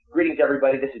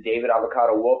everybody. This is David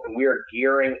Avocado Wolfe, and we are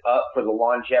gearing up for the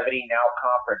Longevity Now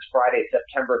Conference, Friday,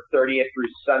 September 30th through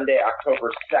Sunday, October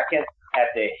 2nd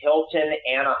at the Hilton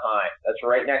Anaheim. That's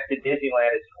right next to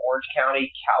Disneyland. It's in Orange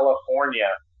County, California.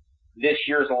 This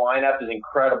year's lineup is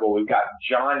incredible. We've got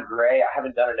John Gray. I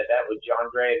haven't done an event with John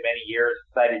Gray in many years.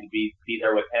 Excited to be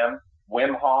there with him.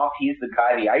 Wim Hof, he's the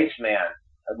guy, the Iceman,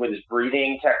 with his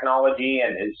breathing technology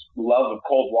and his love of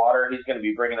cold water. He's going to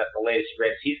be bringing us the latest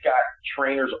greats. He's got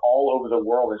trainers all over the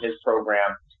world in his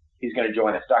program. He's going to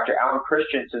join us. Dr. Alan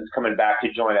Christensen's coming back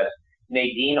to join us.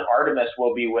 Nadine Artemis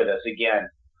will be with us again.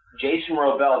 Jason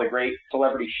Robel, the great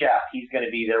celebrity chef, he's going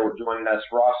to be there. We're joining us.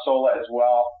 Ross Sola as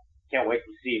well. Can't wait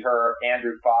to see her.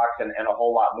 Andrew Fox and a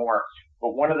whole lot more.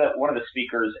 But one of the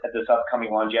speakers at this upcoming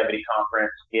longevity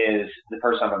conference is the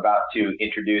person I'm about to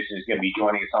introduce, who's going to be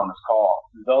joining us on this call.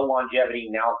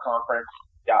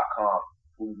 TheLongevityNowConference.com.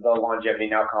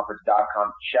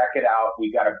 TheLongevityNowConference.com. Check it out.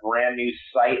 We've got a brand new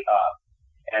site up,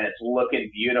 and it's looking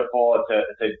beautiful.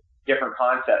 It's a different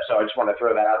concept, so I just want to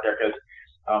throw that out there because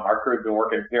our crew have been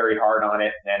working very hard on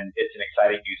it, and it's an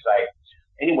exciting new site.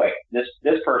 Anyway, this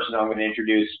person I'm going to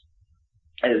introduce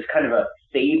is kind of a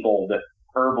fabled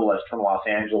herbalist from Los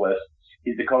Angeles.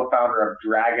 He's the co-founder of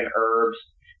Dragon Herbs.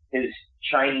 His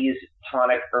Chinese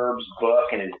Tonic Herbs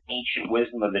book and his Ancient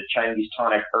Wisdom of the Chinese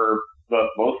Tonic Herb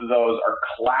book, both of those are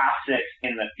classics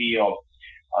in the field.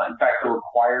 In fact, they're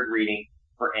required reading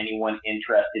for anyone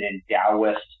interested in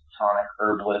Taoist tonic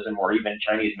herbalism or even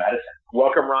Chinese medicine.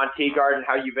 Welcome, Ron Teeguarden.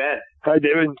 How you been? Hi,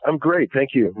 David. I'm great.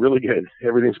 Thank you. Really good.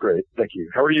 Everything's great. Thank you.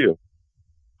 How are you?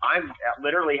 I'm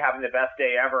literally having the best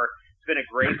day ever. It's been a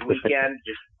great weekend,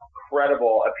 just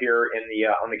incredible up here in the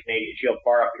on the Canadian Shield,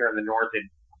 far up here in the north in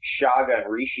Shaga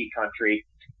and Rishi country.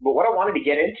 But what I wanted to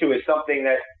get into is something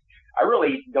that I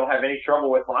really don't have any trouble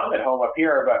with when I'm at home up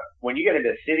here. But when you get into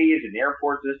cities and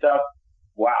airports and stuff,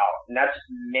 wow, and that's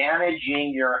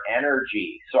managing your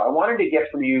energy. So I wanted to get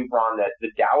from you, Ron,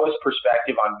 the Taoist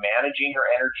perspective on managing your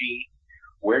energy.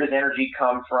 Where does energy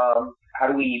come from? How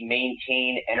do we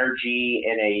maintain energy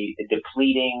in a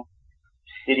depleting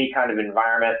city kind of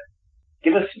environment?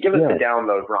 Give us the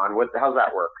download, Ron. How's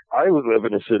that work? I live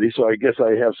in a city, so I guess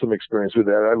I have some experience with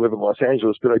that. I live in Los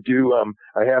Angeles, but I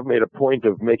have made a point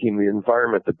of making the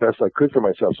environment the best I could for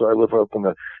myself. So I live up on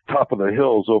the top of the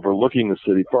hills overlooking the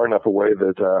city, far enough away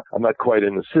that I'm not quite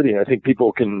in the city. And I think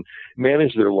people can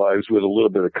manage their lives with a little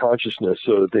bit of consciousness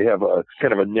so that they have a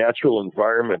kind of a natural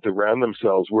environment around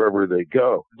themselves wherever they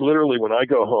go. Literally, when I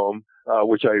go home,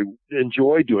 which I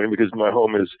enjoy doing because my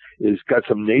home is got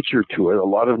some nature to it, a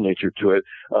lot of nature to it.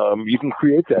 You can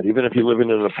create that even if you live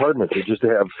in an apartment. So just to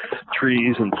have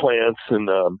trees and plants and,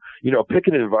 pick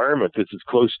an environment that's as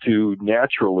close to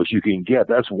natural as you can get.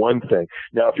 That's one thing.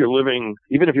 Now,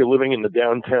 even if you're living in the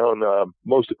downtown,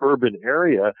 most urban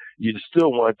area, you'd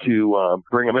still want to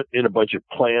bring in a bunch of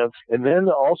plants. And then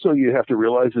also you have to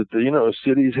realize that,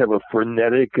 cities have a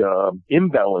frenetic,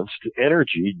 imbalanced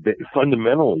energy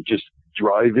fundamentally, just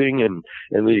driving and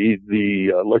the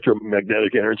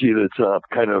electromagnetic energy that's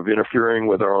kind of interfering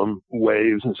with our own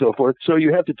waves and so forth. So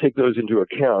you have to take those into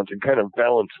account and kind of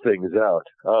balance things out.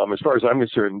 As far as I'm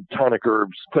concerned, tonic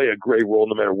herbs play a great role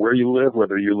no matter where you live,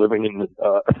 whether you're living in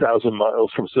 1,000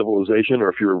 miles from civilization or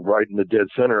if you're right in the dead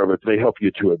center of it. They help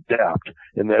you to adapt,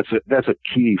 and that's a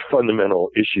key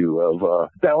fundamental issue of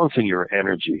balancing your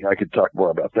energy. I could talk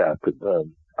more about that, but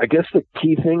I guess the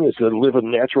key thing is to live a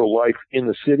natural life in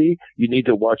the city. You need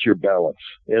to watch your balance.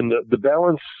 And the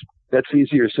balance, that's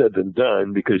easier said than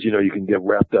done because, you can get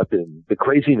wrapped up in the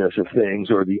craziness of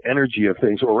things or the energy of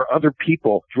things or other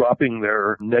people dropping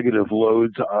their negative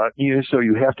loads on you. So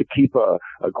you have to keep a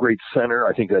great center.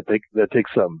 I think that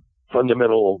takes some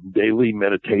fundamental daily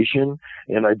meditation.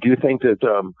 And I do think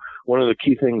that one of the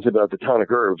key things about the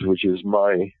tonic herbs, which is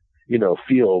my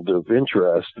field of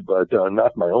interest, but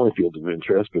not my only field of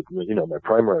interest, but, my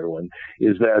primary one,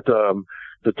 is that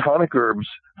the tonic herbs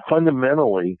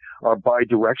fundamentally are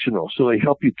bidirectional. So they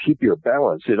help you keep your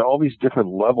balance at all these different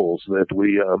levels that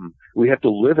we have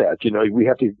to live at.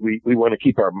 We want to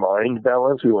keep our mind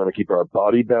balanced. We want to keep our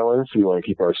body balanced. We want to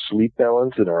keep our sleep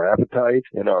balance and our appetite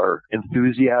and our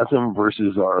enthusiasm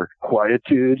versus our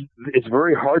quietude. It's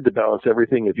very hard to balance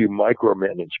everything if you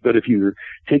micromanage. But if you're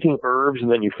taking herbs and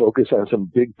then you focus on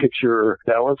some big picture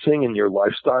balancing in your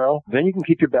lifestyle, then you can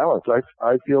keep your balance.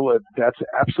 I feel that that's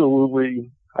absolutely.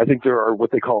 I think there are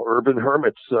what they call urban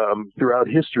hermits throughout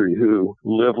history who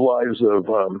live lives of,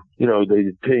 they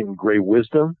attain great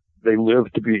wisdom. They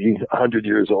live to be 100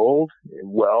 years old,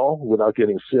 well, without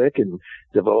getting sick and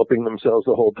developing themselves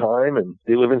the whole time. And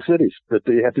they live in cities, but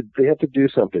they have to do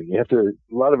something.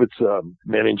 A lot of it's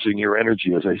managing your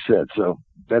energy, as I said. So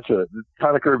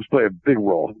tonic herbs play a big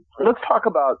role. Let's talk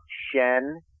about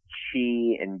Shen,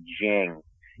 Qi, and Jing,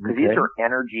 because these are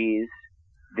energies.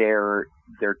 They're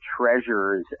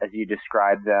treasures, as you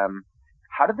describe them.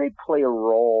 How do they play a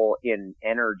role in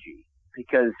energy?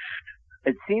 Because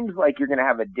it seems like you're going to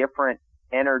have a different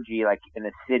energy, like in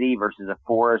a city versus a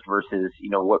forest versus,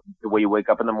 the way you wake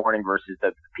up in the morning versus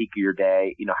the peak of your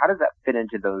day. How does that fit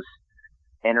into those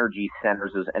energy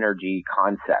centers, those energy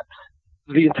concepts?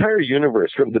 The entire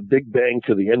universe, from the Big Bang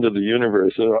to the end of the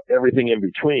universe, everything in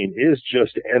between, is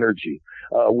just energy,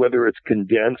 whether it's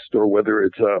condensed or whether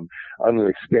it's on an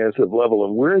expansive level.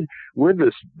 And we're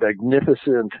this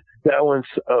magnificent balance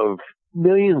of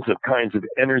millions of kinds of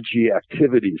energy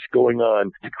activities going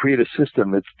on to create a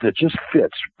system that just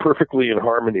fits perfectly in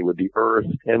harmony with the earth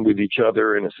and with each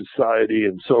other in a society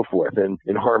and so forth, and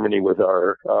in harmony with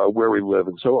our where we live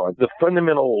and so on. The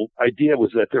fundamental idea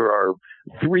was that there are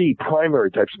three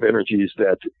primary types of energies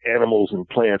that animals and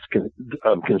plants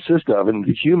consist of, and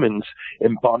the humans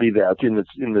embody that in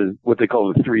the what they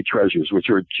call the three treasures, which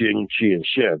are Jing, Qi, and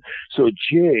Shen. So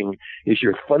Jing is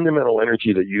your fundamental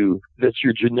energy that's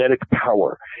your genetic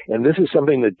power, and this is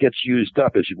something that gets used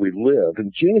up as we live.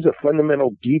 And Jing is a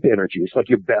fundamental deep energy. It's like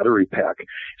your battery pack.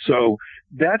 So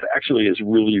that actually is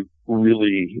really,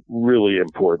 really, really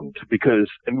important, because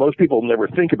most people never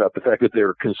think about the fact that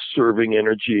they're conserving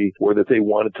energy, or that they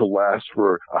want it to last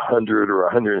for 100 or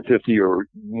 150 or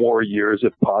more years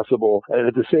if possible, and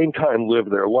at the same time live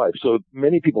their life. So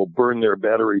many people burn their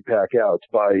battery pack out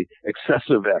by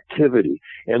excessive activity.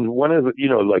 And one of the,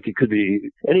 like it could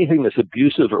be anything that's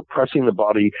abusive or pressing the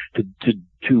body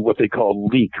to what they call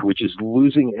leak, which is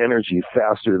losing energy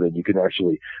faster than you can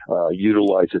actually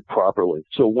utilize it properly.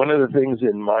 So one of the things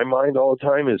in my mind all the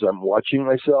time is I'm watching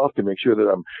myself to make sure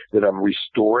that I'm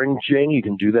restoring Jing. You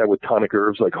can do that with tonic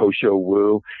herbs like Hosho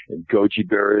Wu and goji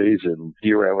berries and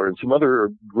deer antler and some other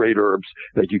great herbs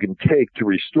that you can take to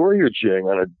restore your Jing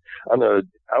on a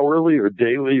hourly or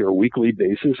daily or weekly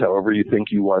basis, however you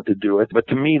think you want to do it. But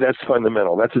to me, that's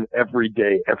fundamental. That's an every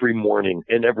day, every morning,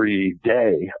 and every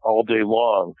day, all day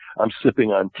long, I'm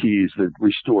sipping on teas that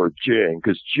restore Jing,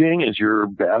 because Jing is your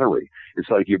battery. It's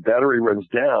like your battery runs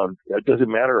down. It doesn't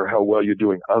matter how well you're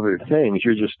doing other things.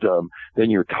 You're just, then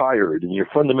you're tired and you're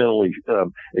fundamentally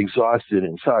exhausted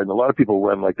inside. And a lot of people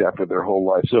run like that for their whole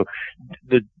life. So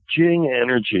the Jing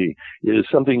energy is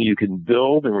something you can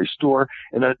build and restore.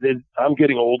 And I'm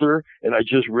getting older, and I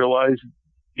just realized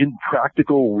in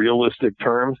practical, realistic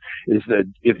terms is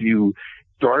that if you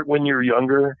start when you're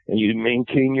younger and you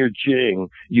maintain your Jing,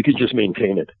 you can just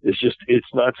maintain it. It's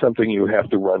not something you have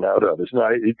to run out of.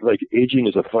 Like aging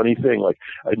is a funny thing. Like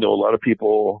I know a lot of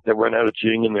people that run out of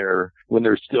Jing when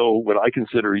they're still what I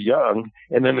consider young,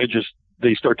 and then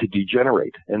they start to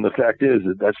degenerate. And the fact is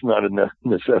that that's not a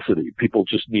necessity. People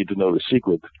just need to know the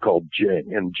secret called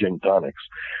Jing and Jing tonics.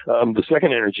 The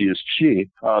second energy is Qi.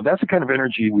 That's the kind of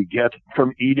energy we get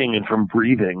from eating and from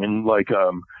breathing. And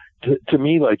to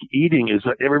me, like eating is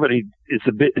it's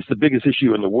the biggest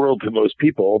issue in the world to most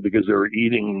people, because they're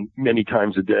eating many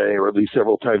times a day, or at least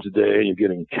several times a day. And you're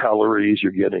getting calories,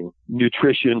 you're getting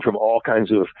nutrition from in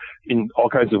all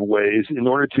kinds of ways in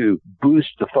order to boost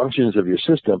the functions of your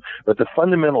system. But the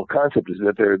fundamental concept is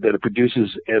that it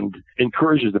produces and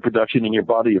encourages the production in your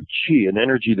body of Qi, an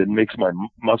energy that makes my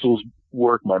muscles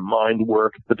work, my mind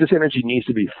work. But this energy needs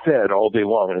to be fed all day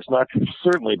long. And it's not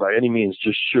certainly by any means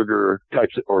just sugar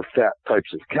types or fat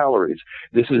types of calories.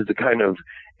 This is the kind of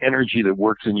energy that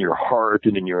works in your heart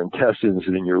and in your intestines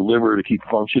and in your liver to keep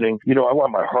functioning. I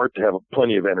want my heart to have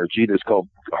plenty of energy. That's called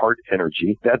heart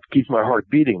energy. That keeps my heart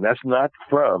beating. That's not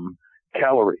from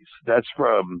calories. That's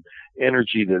from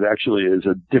energy that actually is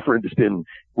it's been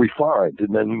refined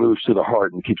and then moves to the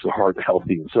heart and keeps the heart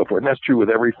healthy and so forth. And that's true with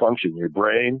every function, your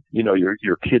brain,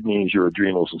 your kidneys, your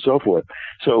adrenals and so forth.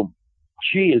 So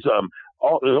Qi is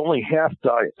there's only half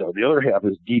diet, though. The other half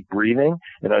is deep breathing,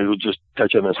 and I will just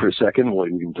touch on this for a second. We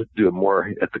can do it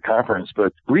more at the conference,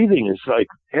 but breathing is like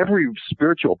every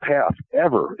spiritual path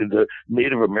ever. The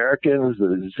Native Americans,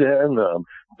 the Zen,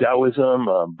 Taoism,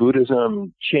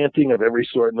 Buddhism, chanting of every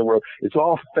sort in the world, it's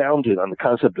all founded on the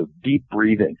concept of deep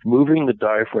breathing, moving the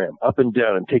diaphragm up and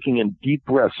down and taking in deep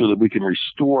breaths so that we can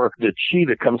restore the Qi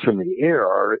that comes from the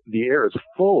air. The air is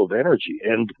full of energy,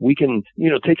 and we can,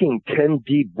 taking 10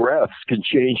 deep breaths can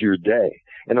change your day.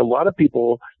 And a lot of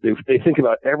people, they think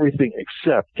about everything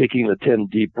except taking the 10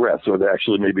 deep breaths, or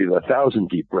actually maybe the 1,000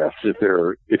 deep breaths if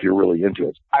you're really into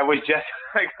it. I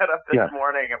got up this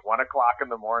morning at 1 o'clock in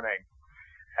the morning.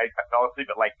 I fell asleep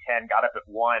at like 10, got up at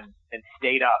 1, and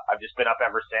stayed up. I've just been up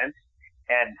ever since.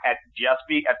 And at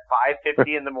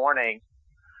 5:50 in the morning,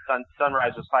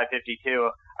 sunrise was 5:52.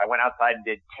 I went outside and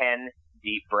did 10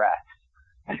 deep breaths.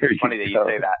 It's funny that you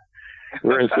say that.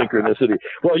 We're in synchronicity.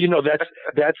 Well,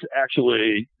 that's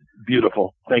actually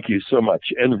beautiful. Thank you so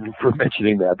much. And for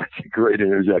mentioning that, that's a great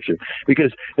interjection,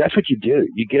 because that's what you do.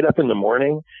 You get up in the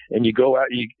morning and you go out,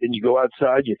 and you go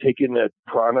outside, you take in that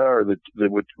prana or the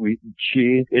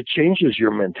chi. It changes your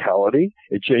mentality.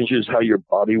 It changes how your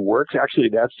body works. Actually,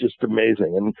 that's just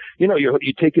amazing. And,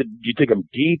 you take them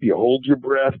deep, you hold your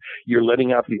breath, you're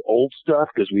letting out the old stuff,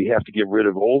 because we have to get rid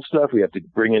of old stuff. We have to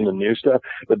bring in the new stuff.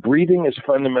 But breathing is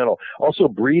fundamental. Also,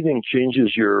 breathing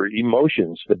changes your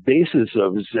emotions. The basis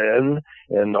of Zen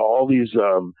and all these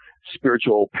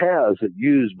spiritual paths that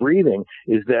use breathing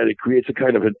is that it creates a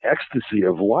kind of an ecstasy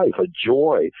of life, a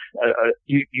joy.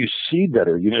 You see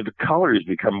better. The colors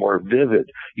become more vivid.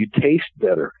 You taste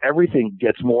better. Everything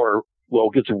gets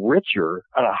richer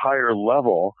on a higher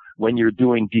level when you're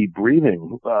doing deep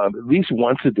breathing, at least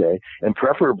once a day, and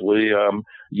preferably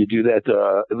you do that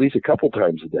at least a couple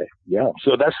times a day. Yeah,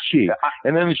 so that's chi.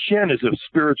 And then the Shen is a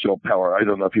spiritual power. I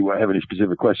don't know if you have any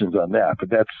specific questions on that, but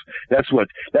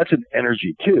that's an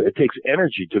energy too. It takes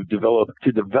energy to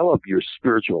develop your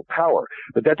spiritual power,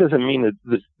 but that doesn't mean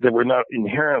that we're not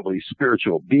inherently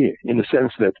spiritual beings, in the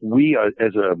sense that we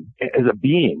as a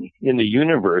being in the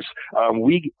universe,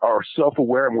 we are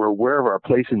self-aware and we're aware of our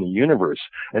place in the universe.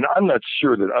 And I'm not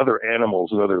sure that other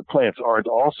animals and other plants aren't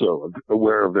also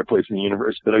aware of their place in the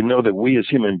universe, but I know that we as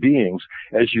human beings,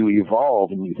 as you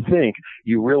evolve and you think,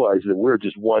 you realize that we're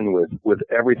just one with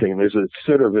everything. There's a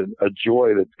sort of a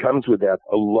joy that comes with that,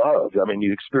 a love. I mean,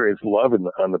 you experience love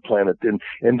on the planet.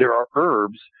 And there are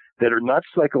herbs that are not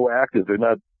psychoactive.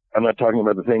 I'm not talking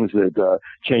about the things that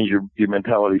change your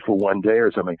mentality for one day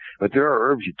or something, but there are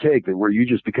herbs you take where you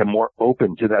just become more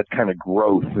open to that kind of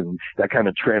growth and that kind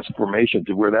of transformation,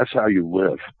 to where that's how you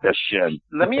live. That's Shen.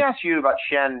 Let me ask you about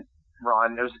Shen,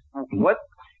 Ron.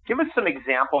 Give us some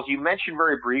examples. You mentioned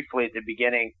very briefly at the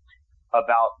beginning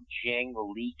about Jing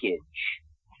leakage.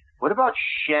 What about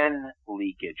Shen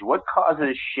leakage? What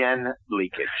causes Shen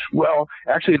leakage? Well,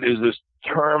 actually, there's this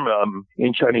term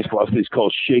in Chinese philosophy is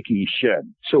called shaky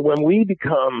Shen. So when we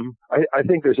become, I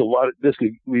think there's a lot of this,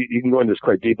 you can go into this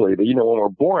quite deeply, but when we're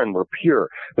born, we're pure.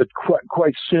 But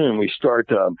quite soon we start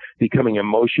becoming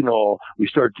emotional. We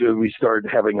start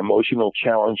having emotional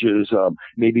challenges,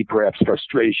 maybe perhaps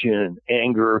frustration,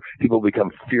 anger. People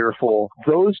become fearful.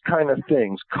 Those kind of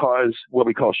things cause what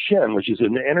we call Shen, which is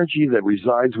an energy that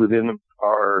resides within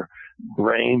our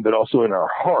brain, but also in our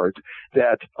heart,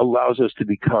 that allows us to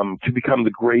become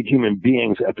the great human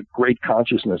beings at the great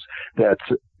consciousness that's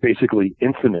basically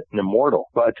infinite and immortal.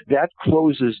 But that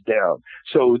closes down.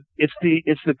 So it's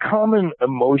the common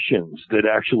emotions that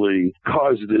actually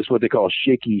cause this, what they call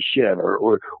shaky Shen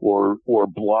or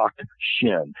blocked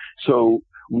Shen. So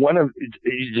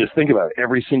you just think about it,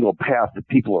 every single path that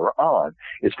people are on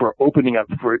is for opening up,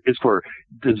 is for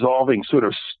dissolving sort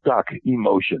of stuck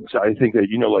emotions. I think that,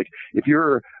 like if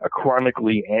you're a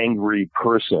chronically angry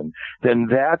person, then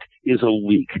that is a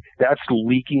leak. That's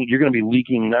leaking. You're going to be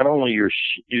leaking not only your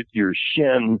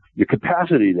Shen, your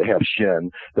capacity to have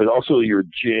Shen, but also your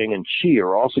Jing and Qi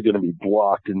are also going to be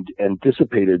blocked and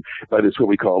dissipated by this, what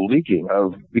we call leaking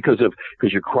because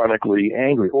you're chronically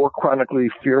angry or chronically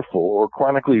fearful or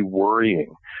chronically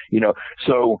worrying,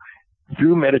 so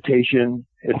through meditation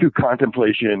and through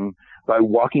contemplation, by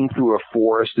walking through a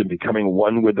forest and becoming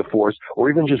one with the forest, or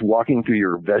even just walking through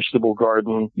your vegetable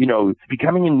garden,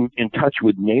 becoming in touch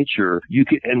with nature,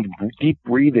 and deep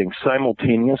breathing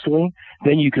simultaneously,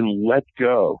 then you can let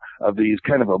go of these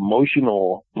kind of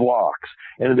emotional blocks.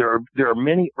 And there are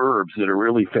many herbs that are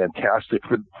really fantastic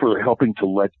for helping to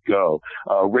let go.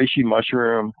 Reishi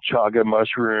mushroom, chaga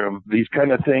mushroom, these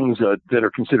kind of things that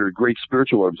are considered great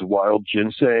spiritual herbs, wild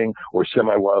ginseng or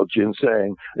semi-wild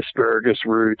ginseng, asparagus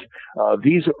root.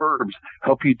 These herbs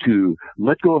help you to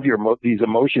let go of these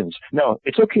emotions. Now,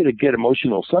 it's okay to get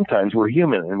emotional sometimes. We're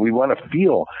human and we want to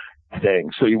feel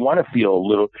things. So you want to feel a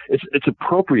little, it's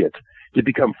appropriate to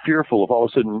become fearful if all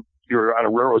of a sudden you're on a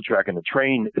railroad track and the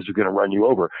train is going to run you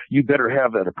over. You better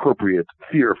have that appropriate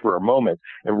fear for a moment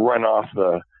and run off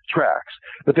the tracks.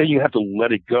 But then you have to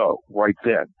let it go right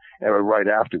then and right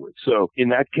afterwards. So in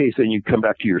that case, then you come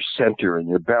back to your center and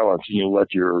your balance and you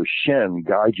let your Shen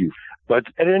guide you. But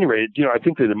at any rate, I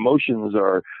think that emotions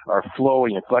are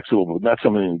flowing and flexible, but not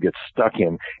something you get stuck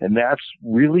in. And that's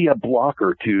really a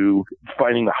blocker to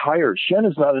finding the higher. Shen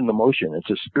is not an emotion. It's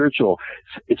a spiritual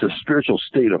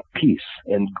state of peace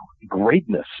and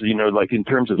greatness, like in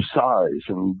terms of size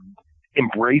and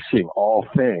embracing all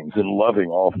things and loving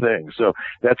all things. So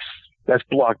that's That's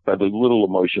blocked by the little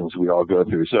emotions we all go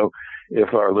through. So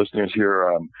if our listeners here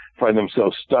find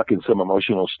themselves stuck in some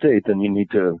emotional state, then you need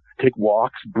to take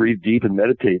walks, breathe deep, and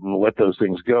meditate and let those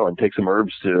things go, and take some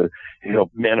herbs to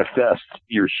help manifest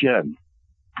your Shen.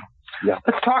 Yeah.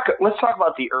 Let's talk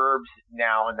about the herbs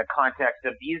now in the context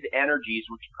of these energies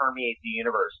which permeate the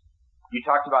universe. You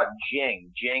talked about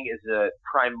Jing. Jing is a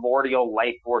primordial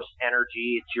life force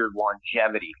energy. It's your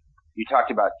longevity. You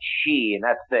talked about Qi, and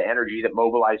that's the energy that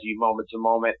mobilizes you moment to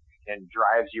moment and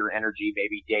drives your energy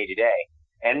maybe day to day.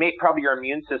 And probably your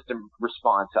immune system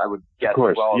response, I would guess,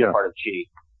 as well as part of Qi.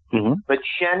 Mm-hmm. But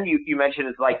Shen, you mentioned,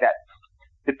 is like that.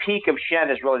 The peak of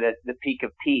Shen is really the peak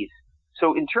of peace.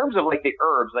 So in terms of like the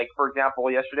herbs, like for example,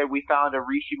 yesterday we found a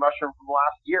reishi mushroom from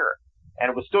last year, and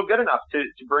it was still good enough to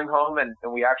bring home, and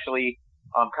we actually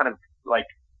kind of like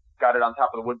got it on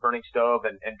top of the wood burning stove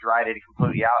and dried it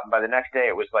completely out. And by the next day,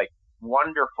 it was like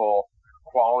wonderful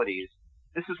qualities.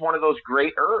 This is one of those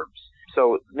great herbs.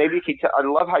 So maybe you could I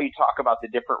love how you talk about the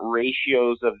different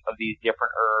ratios of these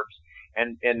different herbs,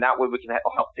 and that way we can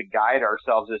help to guide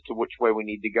ourselves as to which way we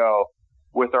need to go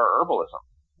with our herbalism.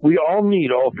 We all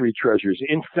need all three treasures.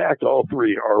 In fact, all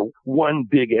three are one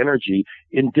big energy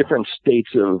in different states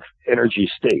of energy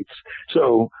states.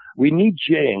 So we need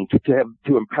Jing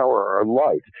to empower our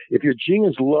life. If your Jing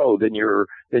is low, then your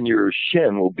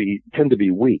Shen will tend to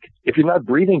be weak. If you're not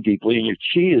breathing deeply and your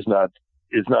Qi is not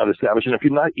established, and if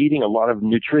you're not eating a lot of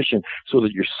nutrition so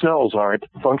that your cells aren't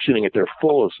functioning at their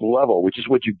fullest level, which is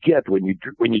what you get when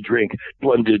you drink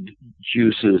blended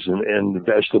juices and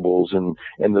vegetables and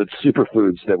the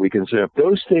superfoods that we consume,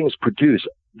 those things produce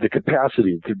the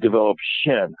capacity to develop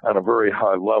Shen on a very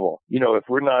high level. You know, if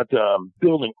we're not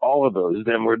building all of those,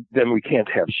 then we can't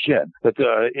have Shen. But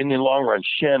in the long run,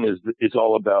 Shen is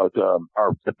all about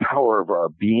the power of our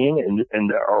being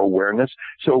and our awareness.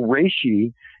 So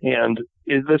reishi, and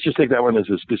let's just take that one as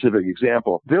a specific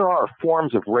example. There are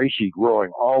forms of reishi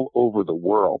growing all over the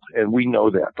world, and we know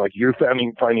that. Like you're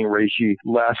finding reishi.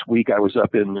 Last week I was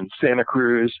up in Santa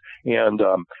Cruz, and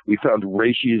we found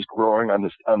reishis growing on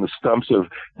the stumps of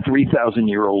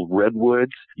 3,000-year-old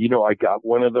redwoods. You know, I got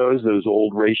one of those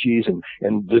old reishis,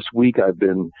 and this week I've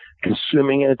been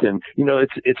consuming it, and you know,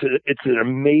 it's an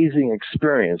amazing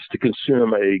experience to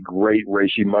consume a great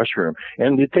reishi mushroom,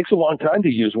 and it takes a long time to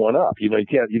use one up. You know,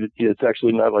 it's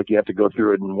actually not like you have to go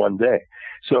through it in one day.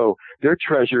 So they're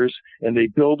treasures, and they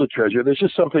build a treasure. There's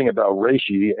just something about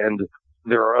reishi, and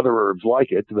there are other herbs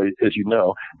like it, as you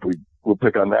know. We'll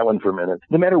pick on that one for a minute.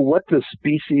 No matter what the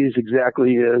species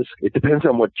exactly is, it depends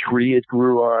on what tree it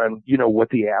grew on, you know,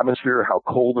 what the atmosphere, how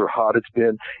cold or hot it's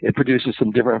been. It produces some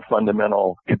different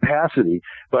fundamental capacity.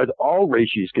 But all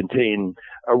reishis contain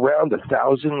around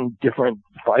 1,000 different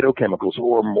phytochemicals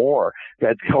or more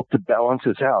that help to balance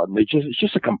this out. And it's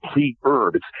just a complete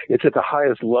herb. It's at the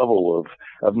highest level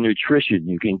of nutrition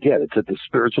you can get. It's at the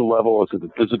spiritual level. It's at the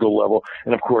physical level.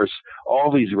 And of course,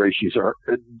 all these reishis are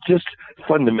just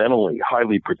fundamentally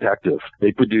highly protective.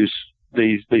 They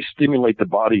stimulate the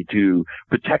body to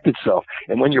protect itself.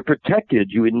 And when you're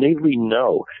protected, you innately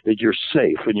know that you're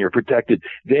safe and you're protected.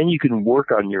 Then you can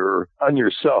work on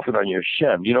yourself and on your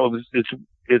Shen. You know,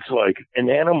 it's like an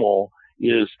animal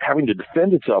is having to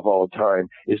defend itself all the time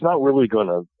is not really going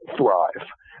to thrive.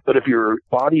 But if your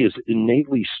body is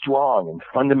innately strong and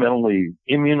fundamentally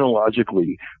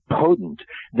immunologically potent,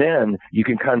 then you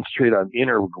can concentrate on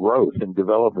inner growth and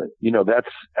development. You know, that's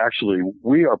actually,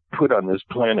 we are put on this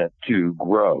planet to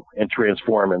grow and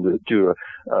transform into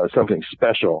something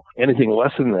special. Anything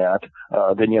less than that,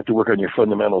 then you have to work on your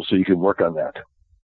fundamentals so you can work on that.